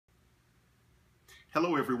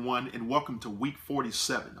Hello everyone, and welcome to week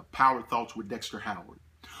 47 of Power Thoughts with Dexter Howard.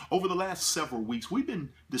 Over the last several weeks, we've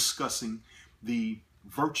been discussing the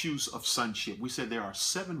virtues of sonship. We said there are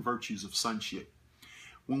 7 virtues of sonship.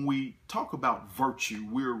 When we talk about virtue,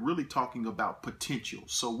 we're really talking about potential.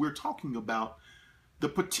 So we're talking about the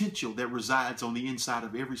potential that resides on the inside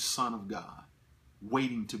of every son of God,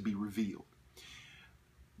 waiting to be revealed.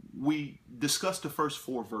 We discussed the first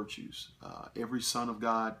 4 virtues. Every son of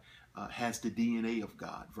God has the DNA of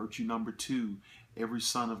God. Virtue number 2, every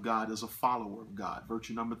son of God is a follower of God.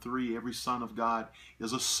 Virtue number 3, every son of God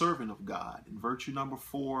is a servant of God. And virtue number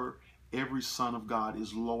 4, every son of God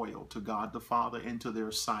is loyal to God the Father and to their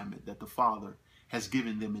assignment that the Father has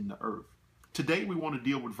given them in the earth. Today we want to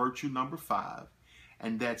deal with virtue number 5,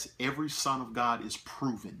 and that's every son of God is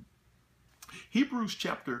proven. Hebrews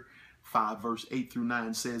chapter 5 verse 8 through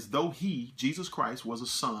 9 says, though he, Jesus Christ, was a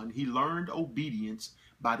son, he learned obedience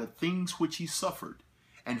by the things which he suffered,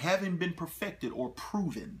 and having been perfected or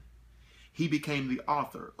proven, he became the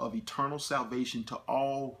author of eternal salvation to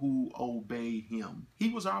all who obey him. He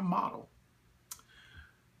was our model.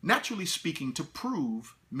 Naturally speaking, to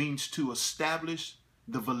prove means to establish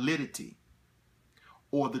the validity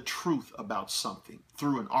or the truth about something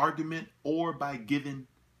through an argument or by giving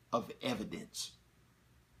of evidence.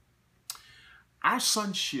 Our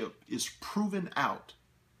sonship is proven out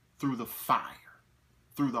through the fire,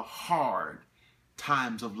 through the hard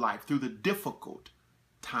times of life, through the difficult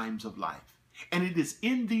times of life. And it is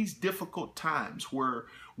in these difficult times where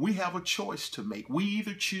we have a choice to make. We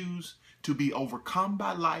either choose to be overcome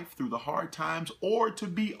by life through the hard times or to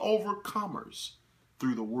be overcomers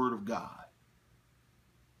through the Word of God.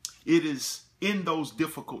 It is in those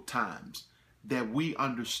difficult times that we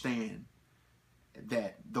understand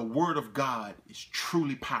that the Word of God is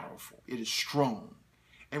truly powerful. It is strong.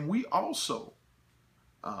 And we also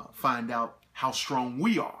find out how strong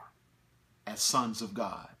we are as sons of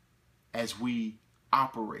God, as we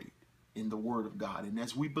operate in the Word of God, and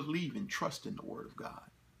as we believe and trust in the Word of God.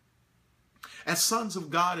 As sons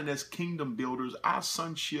of God and as kingdom builders, our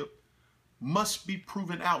sonship must be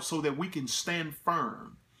proven out so that we can stand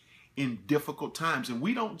firm in difficult times. And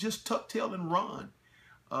we don't just tuck tail and run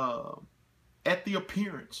at the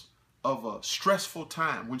appearance of a stressful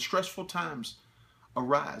time. When stressful times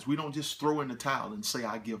arise, we don't just throw in the towel and say,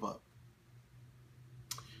 I give up.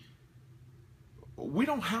 We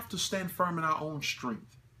don't have to stand firm in our own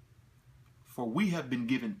strength, for we have been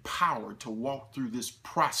given power to walk through this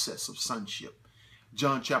process of sonship.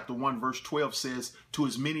 John chapter 1 verse 12 says, to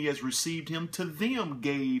as many as received him, to them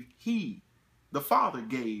gave he, the Father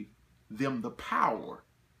gave them the power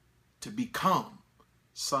to become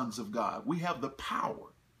sons of God. We have the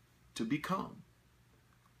power to become,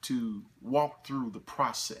 to walk through the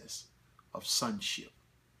process of sonship.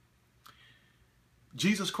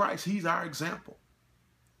 Jesus Christ, he's our example.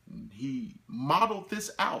 He modeled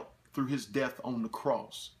this out through his death on the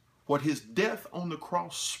cross. What his death on the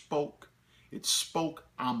cross spoke, it spoke,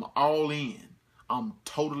 I'm all in. I'm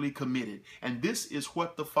totally committed. And this is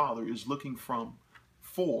what the Father is looking from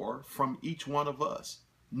each one of us.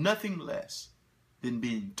 Nothing less than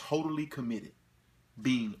being totally committed,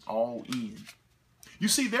 being all in. You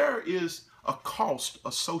see, there is a cost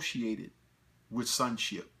associated with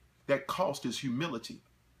sonship. That cost is humility,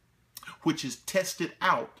 which is tested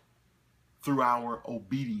out through our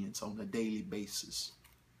obedience on a daily basis.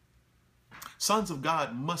 Sons of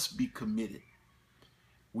God must be committed.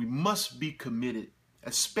 We must be committed,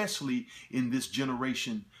 especially in this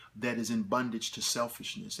generation that is in bondage to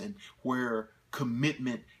selfishness and where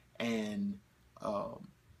commitment and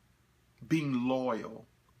being loyal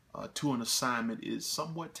to an assignment is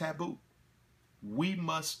somewhat taboo. We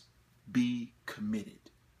must be committed.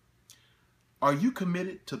 Are you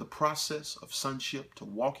committed to the process of sonship, to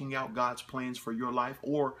walking out God's plans for your life?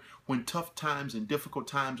 Or when tough times and difficult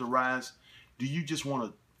times arise, do you just want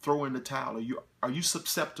to throw in the towel? Are you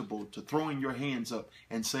susceptible to throwing your hands up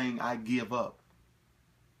and saying, I give up?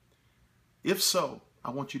 If so,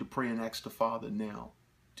 I want you to pray and ask the Father now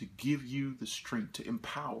to give you the strength, to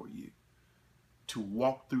empower you to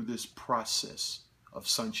walk through this process of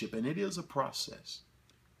sonship. And it is a process.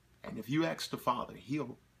 And if you ask the Father,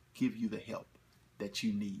 he'll give you the help that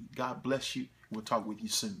you need. God bless you. We'll talk with you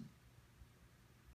soon.